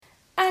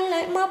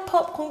like my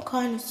popcorn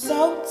kind of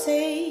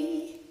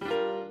salty.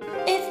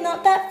 It's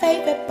not that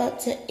favourite, but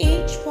to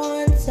each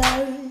one's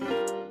own.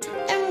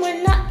 And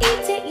when I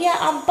eat it, yeah,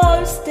 I'm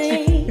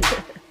boasting.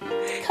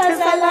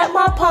 Cause I like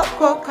my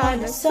popcorn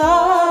kind of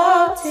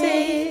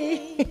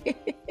salty.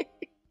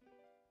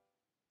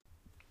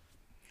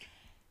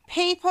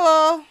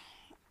 People,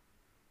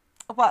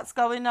 what's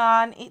going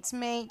on? It's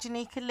me,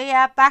 Janika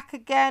Leah, back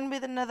again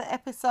with another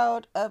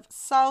episode of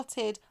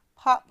Salted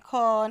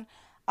Popcorn.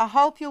 I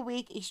hope your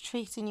week is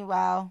treating you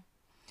well.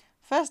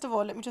 First of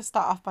all, let me just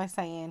start off by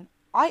saying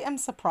I am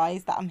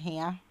surprised that I'm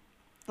here.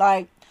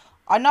 Like,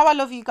 I know I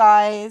love you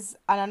guys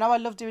and I know I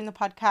love doing the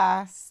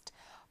podcast,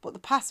 but the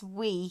past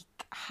week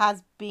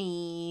has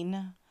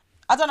been,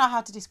 I don't know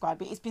how to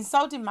describe it. It's been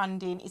so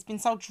demanding. It's been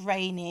so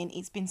draining.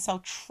 It's been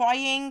so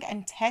trying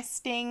and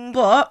testing.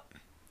 But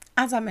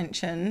as I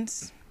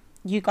mentioned,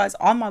 you guys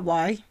are my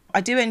why.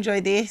 I do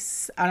enjoy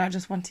this and I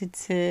just wanted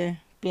to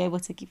be able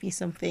to give you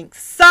something.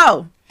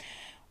 So,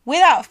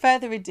 without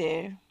further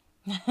ado,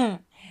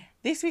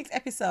 this week's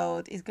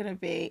episode is going to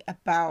be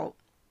about,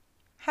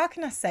 how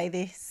can I say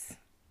this?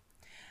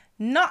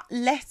 Not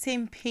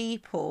letting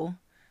people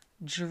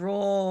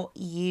draw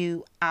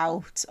you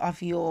out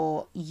of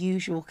your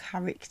usual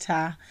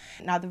character.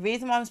 Now, the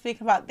reason why I'm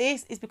speaking about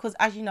this is because,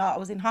 as you know, I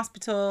was in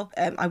hospital.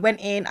 I went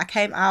in, I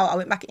came out, I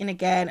went back in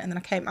again, and then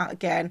I came out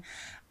again.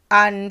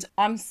 And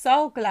I'm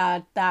so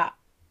glad that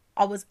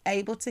I was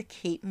able to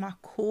keep my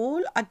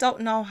cool. I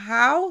don't know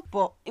how,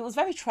 but it was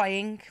very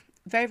trying,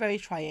 very, very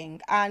trying.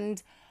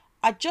 And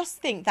I just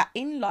think that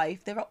in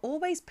life, there are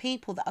always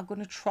people that are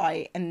going to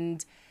try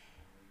and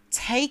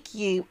take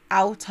you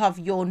out of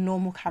your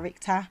normal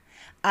character.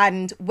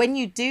 And when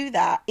you do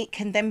that, it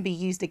can then be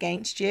used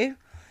against you.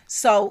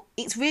 So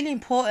it's really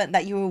important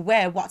that you're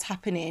aware what's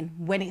happening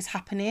when it's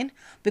happening,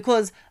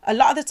 because a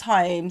lot of the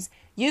times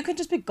you can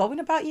just be going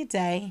about your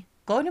day,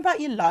 going about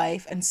your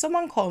life, and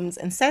someone comes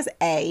and says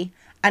A,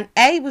 and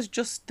A was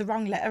just the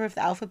wrong letter of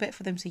the alphabet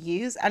for them to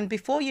use. And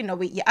before you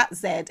know it, you're at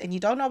Z and you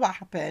don't know what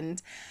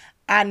happened.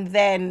 And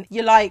then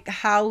you're like,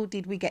 how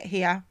did we get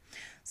here?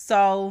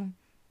 So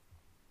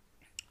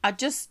I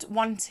just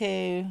want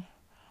to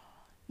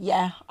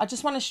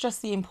stress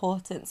the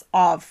importance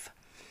of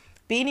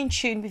being in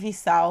tune with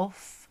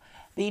yourself,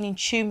 being in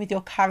tune with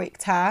your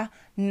character,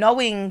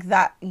 knowing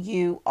that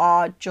you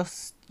are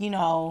just,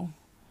 knowing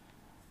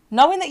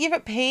that you're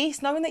at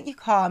peace, knowing that you're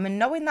calm, and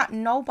knowing that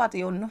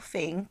nobody or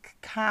nothing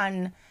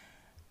can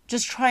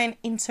just try and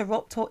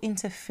interrupt or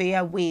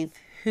interfere with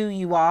who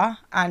you are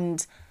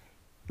and,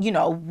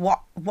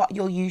 what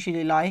you're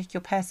usually like,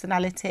 your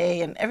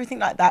personality and everything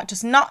like that.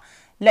 Just not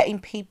letting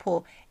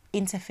people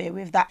interfere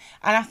with that.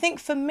 And I think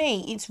for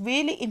me, it's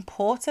really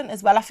important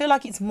as well. I feel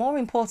like it's more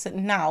important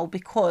now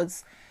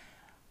because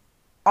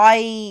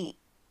I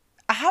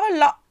have a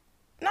lot,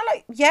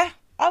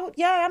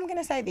 I'm going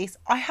to say this.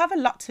 I have a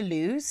lot to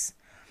lose.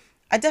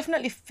 I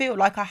definitely feel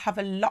like I have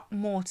a lot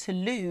more to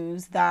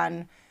lose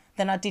than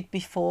I did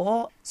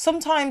before.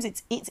 Sometimes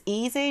it's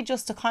easy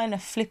just to kind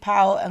of flip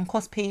out and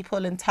cuss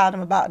people and tell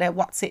them about their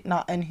what's it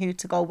not and who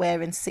to go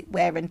where and sit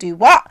where and do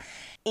what.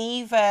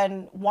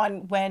 Even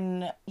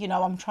when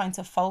I'm trying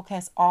to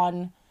focus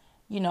on,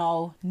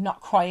 not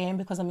crying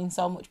because I'm in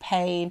so much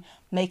pain,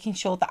 making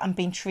sure that I'm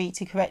being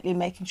treated correctly,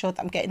 making sure that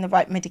I'm getting the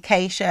right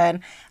medication.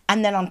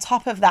 And then on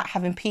top of that,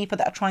 having people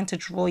that are trying to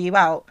draw you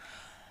out.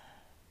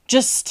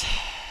 Just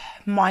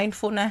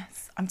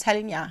mindfulness. I'm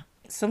telling you.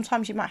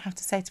 Sometimes you might have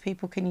to say to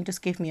people, can you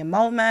just give me a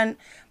moment?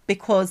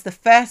 Because the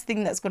first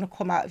thing that's going to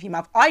come out of your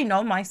mouth, I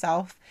know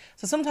myself.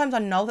 So sometimes I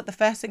know that the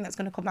first thing that's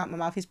going to come out of my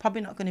mouth is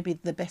probably not going to be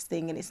the best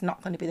thing, and it's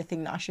not going to be the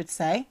thing that I should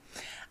say.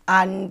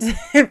 And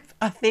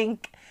I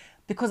think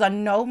because I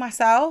know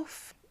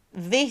myself,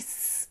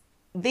 this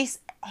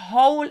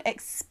whole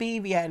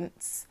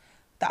experience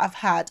that I've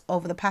had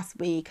over the past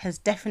week has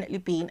definitely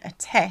been a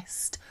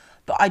test.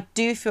 But I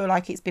do feel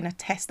like it's been a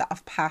test that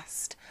I've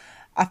passed.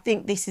 I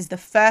think this is the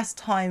first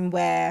time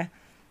where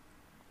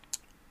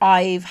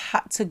I've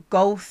had to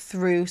go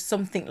through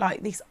something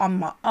like this on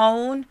my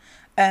own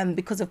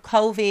because of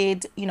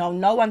COVID.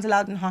 No one's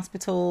allowed in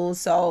hospitals.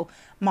 So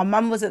my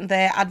mum wasn't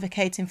there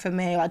advocating for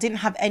me. I didn't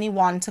have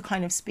anyone to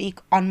kind of speak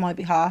on my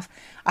behalf.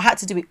 I had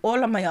to do it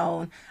all on my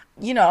own.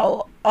 It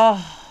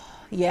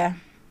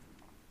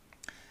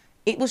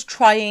was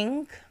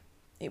trying.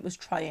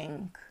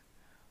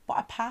 But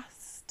I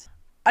passed.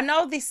 I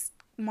know this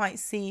might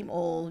seem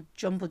all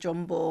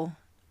jumble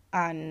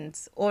and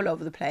all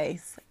over the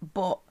place,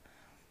 but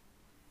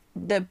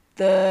the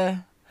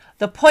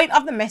point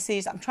of the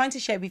message I'm trying to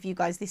share with you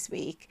guys this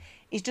week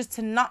is just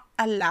to not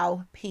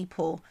allow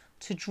people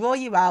to draw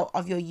you out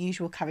of your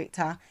usual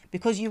character,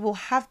 because you will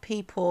have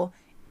people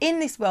in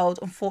this world,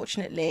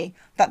 unfortunately,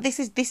 that this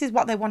is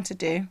what they want to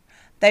do.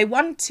 They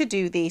want to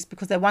do this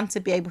because they want to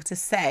be able to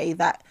say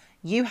that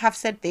you have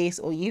said this,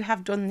 or you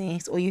have done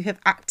this, or you have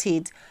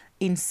acted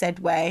in said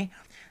way.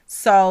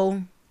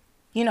 So,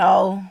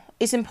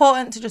 it's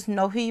important to just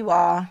know who you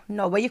are,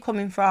 know where you're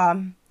coming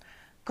from,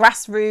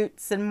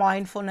 grassroots and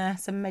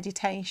mindfulness and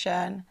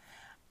meditation,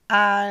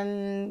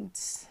 and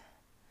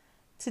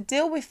to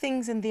deal with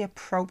things in the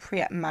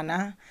appropriate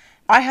manner.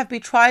 I have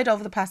been tried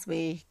over the past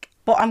week,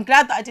 but I'm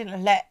glad that I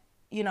didn't let,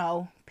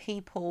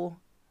 people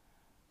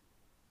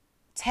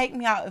take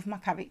me out of my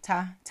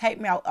character, take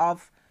me out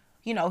of,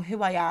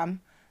 who I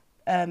am,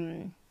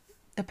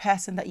 the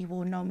person that you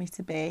all know me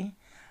to be.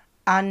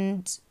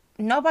 And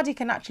nobody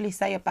can actually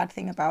say a bad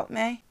thing about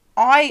me.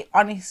 I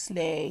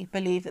honestly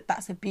believe that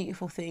that's a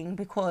beautiful thing,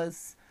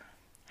 because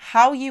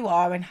how you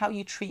are and how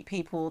you treat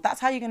people,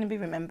 that's how you're going to be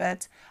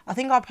remembered. I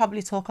think I'll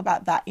probably talk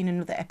about that in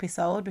another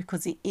episode,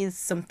 because it is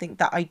something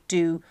that I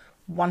do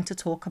want to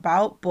talk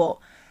about. But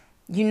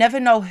you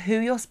never know who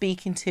you're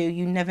speaking to.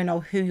 You never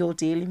know who you're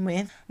dealing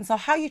with. And so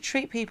how you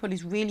treat people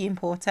is really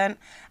important.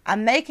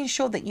 And making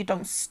sure that you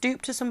don't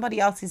stoop to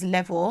somebody else's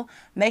level,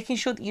 making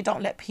sure that you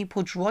don't let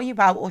people draw you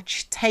out or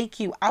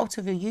take you out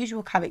of your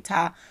usual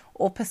character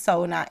or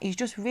persona is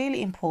just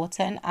really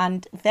important.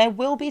 And there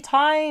will be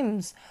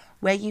times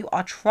where you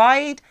are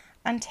tried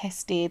and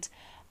tested,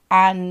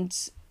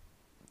 and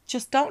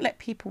just don't let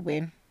people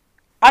win.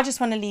 I just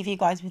want to leave you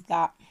guys with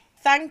that.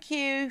 Thank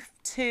you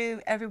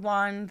to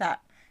everyone that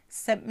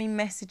sent me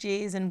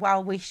messages and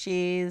well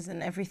wishes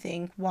and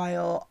everything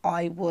while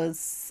I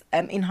was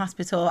in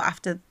hospital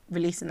after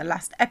releasing the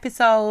last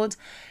episode.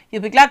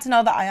 You'll be glad to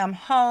know that I am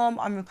home.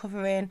 I'm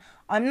recovering.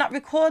 I'm not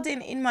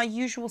recording in my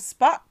usual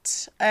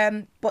spot,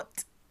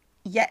 but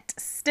yet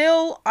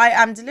still I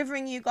am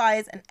delivering you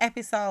guys an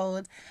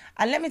episode.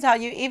 And let me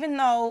tell you, even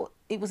though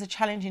it was a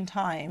challenging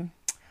time,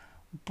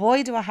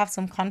 boy, do I have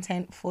some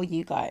content for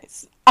you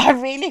guys. I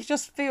really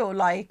just feel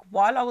like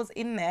while I was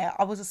in there,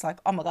 I was just like,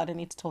 oh my God, I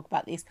need to talk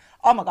about this.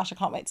 Oh my gosh, I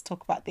can't wait to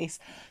talk about this.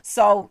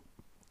 So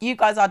you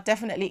guys are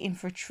definitely in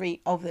for a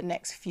treat over the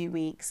next few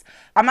weeks.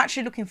 I'm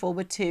actually looking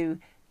forward to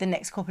the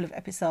next couple of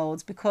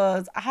episodes,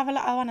 because I have a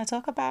lot I want to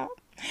talk about.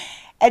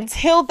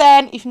 Until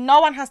then, if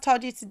no one has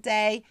told you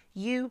today,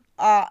 you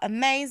are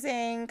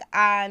amazing.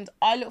 And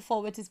I look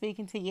forward to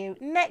speaking to you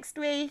next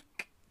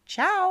week.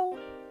 Ciao.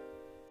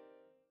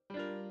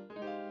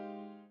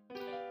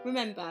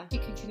 Remember, you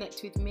can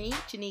connect with me,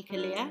 Janika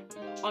Leah,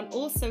 on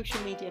all social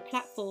media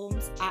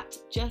platforms at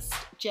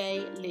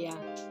JustJLeah.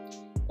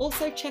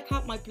 Also check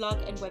out my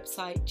blog and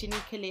website,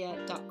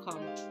 janikaleah.com.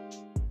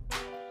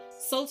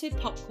 Salted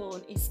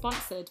Popcorn is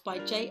sponsored by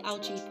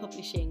JLG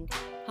Publishing,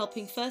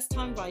 helping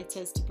first-time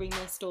writers to bring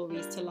their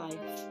stories to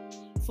life.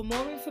 For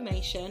more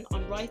information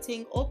on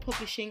writing or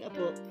publishing a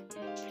book,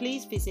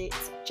 please visit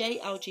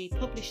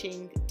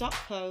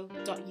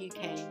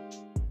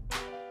jlgpublishing.co.uk.